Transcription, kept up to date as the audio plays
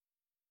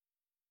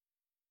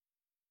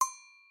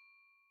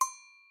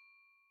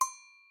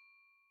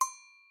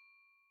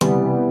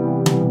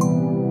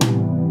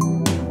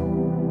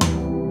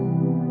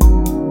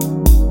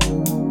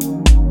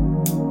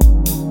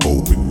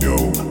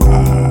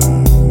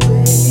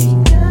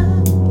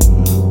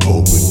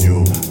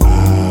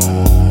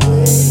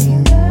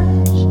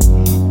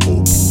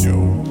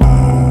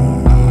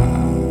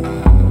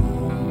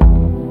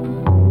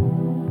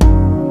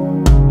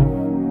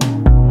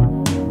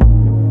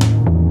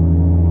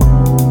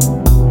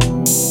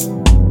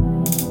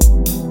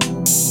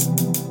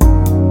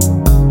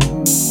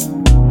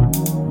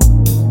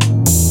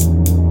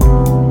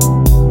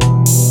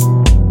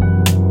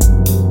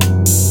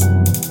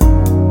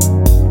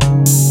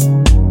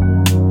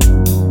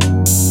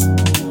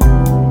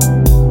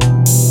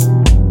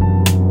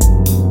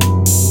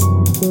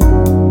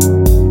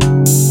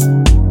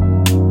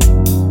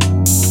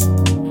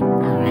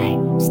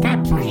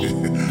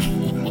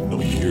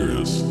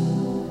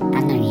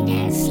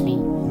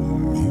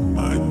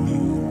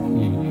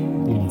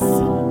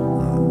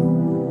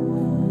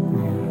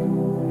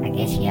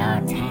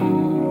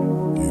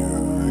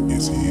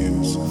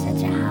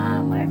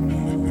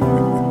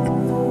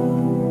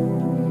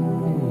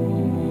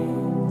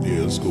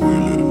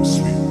let him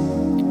sleep.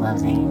 What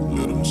was that?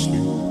 Let him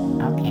sleep.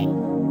 Okay.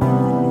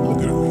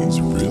 Look at him, he's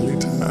really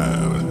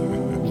tired.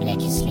 We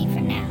let you sleep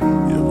for now.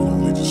 Yeah, we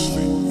gonna let you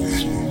sleep.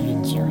 You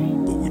enjoy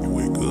it. But when you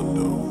wake up,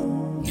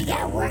 though, You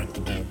got work to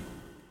do.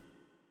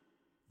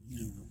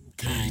 you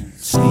can't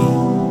See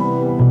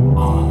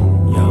all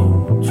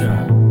your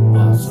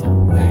troubles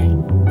away,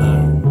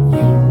 but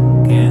you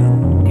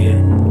can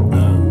get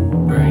a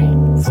break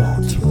for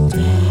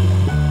today.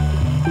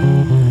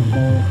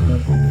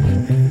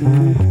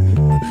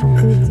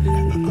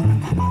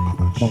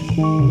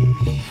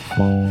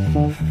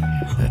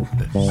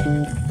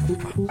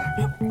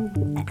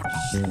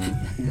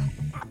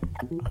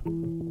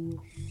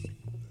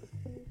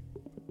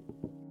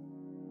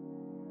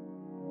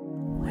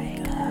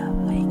 Wake up,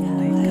 wake up,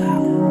 wake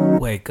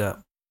up. Wake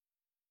up.